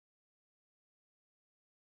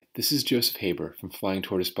This is Joseph Haber from Flying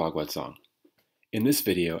Tortoise BaGuaZhang. In this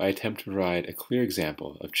video, I attempt to provide a clear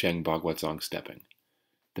example of Cheng BaGuaZhang Stepping.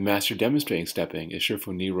 The master demonstrating stepping is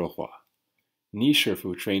Shrfu NRouHua. Liu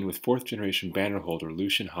Shrfu trained with 4th generation banner holder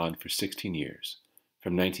LiuXinHan for 16 years,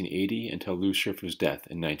 from 1980 until Liu Shrfu's death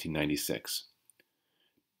in 1996.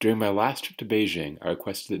 During my last trip to Beijing, I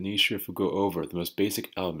requested that Liu Shrfu go over the most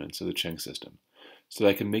basic elements of the Cheng system, so that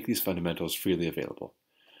I can make these fundamentals freely available.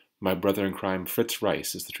 My brother in crime, Fritz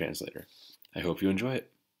Rice, is the translator. I hope you enjoy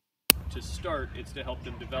it. To start, it's to help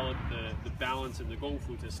them develop the balance and the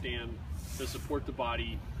gongfu to stand, to support the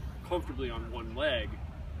body comfortably on one leg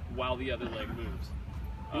while the other leg moves.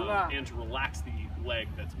 And to relax the leg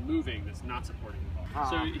that's moving, that's not supporting the body.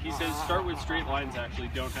 So he says start with straight lines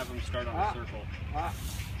actually, don't have them start on a circle.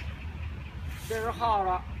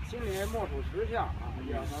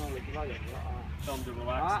 Tell them to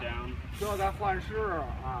relax down. Then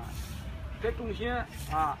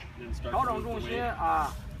start to move the weight.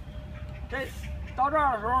 Just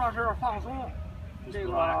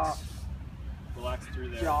relax through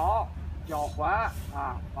there.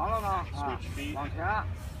 Switch feet. Relax the foot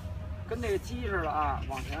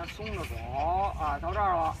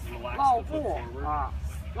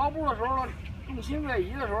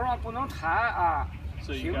forward.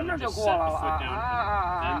 So you gotta just set the foot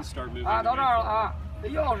down, then start moving the weight forward.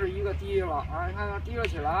 又是一个低了啊！你看看低了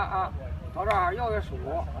起来啊，到这儿又得数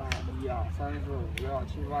啊，1、2、3、4、5、6、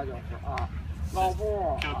7、8、9、10啊，老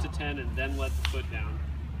步。Count to 10 and then let the foot down.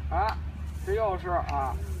 啊，这又是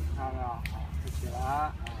啊，看到没有？啊，起来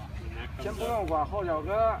啊，先不用管后脚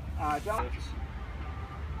跟啊，将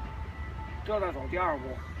这再走第2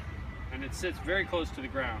步。And it sits very close to the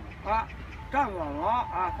ground. 啊，站稳了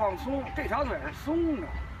啊，放松，这条腿是松的。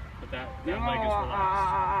But that leg is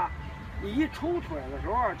relaxed. 你一出腿的时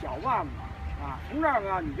候，脚腕子啊，从这儿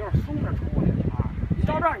呢，你就是松着出去啊。你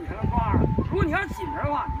到这儿你才能抓着。如果你要紧着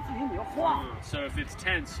的话，你自己你就晃。So if it's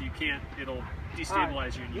tense, you can't. It'll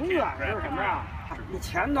destabilize you. 永远是什么呀？你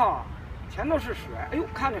前头是水，哎呦，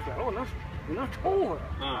看见水了，我能抽回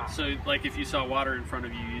来。So like if you saw water in front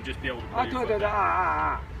of you, you'd just be able to. 啊，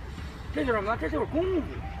对，这就是什么？这就是功夫。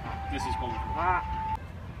This is 功夫。啊。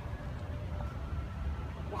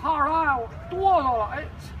我靠着它，我哆嗦了，哎，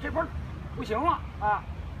这边。 不行了啊！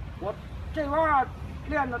我这边啊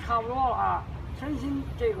练的差不多了啊，身心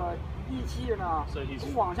这个意气呢都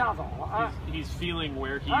往下走了啊。He's feeling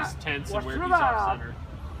where he's tense and where he's off center.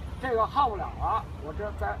 这个耗不了了，我这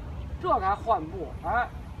才换步，哎，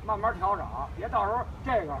慢慢调整，别到时候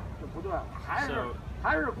这个就不对了，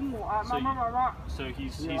还是功夫啊，慢慢。So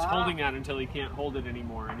he's holding that until he can't hold it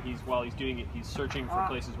anymore, and while he's doing it, he's searching for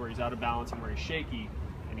places where he's out of balance and where he's shaky,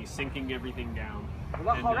 and he's sinking everything down. And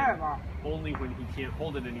then only when he can't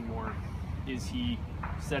hold it anymore is he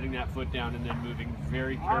setting that foot down and then moving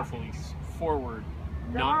very carefully forward,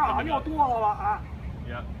 not coming up.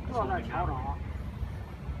 Yeah, just holding down.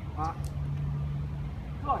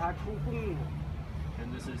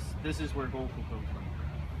 And this is where gongfu comes from.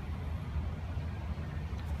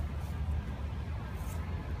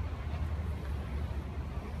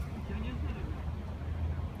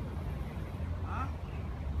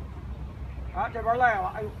 And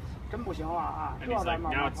he's like,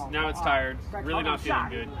 now it's tired, really not feeling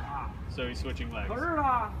good. So he's switching legs. 可是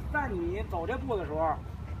呢，在你走这步的时候，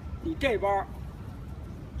你这边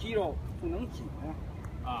肌肉不能紧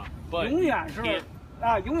啊，永远是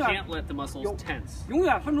啊，永远 can't let the muscles tense， 永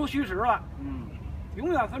远分出虚实来，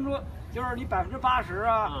永远分出就是你80%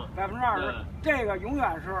啊，20%，这个永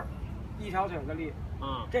远是一条腿的力，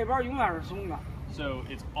这边永远是松的。 So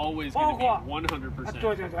it's always going to be 100%.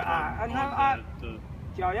 对啊，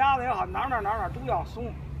脚丫子也好，哪都要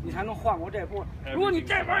松，你才能换过这步。如果你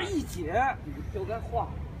这边一紧，你就该晃，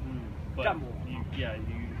站不稳。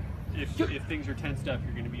If things are tensed up,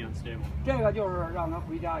 you're going to be unstable. 这个就是让他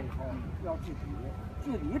回家以后要自己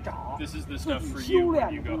找。This is the stuff for you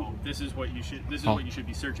when you go home. This is what you should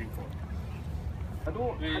be searching for.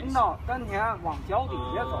 都沉到丹田，往脚底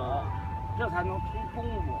下走，这才能出功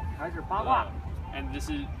夫，才是八卦。 And this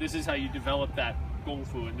is how you develop that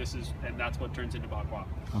gongfu, and that's what turns into BaGua.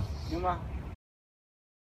 明白。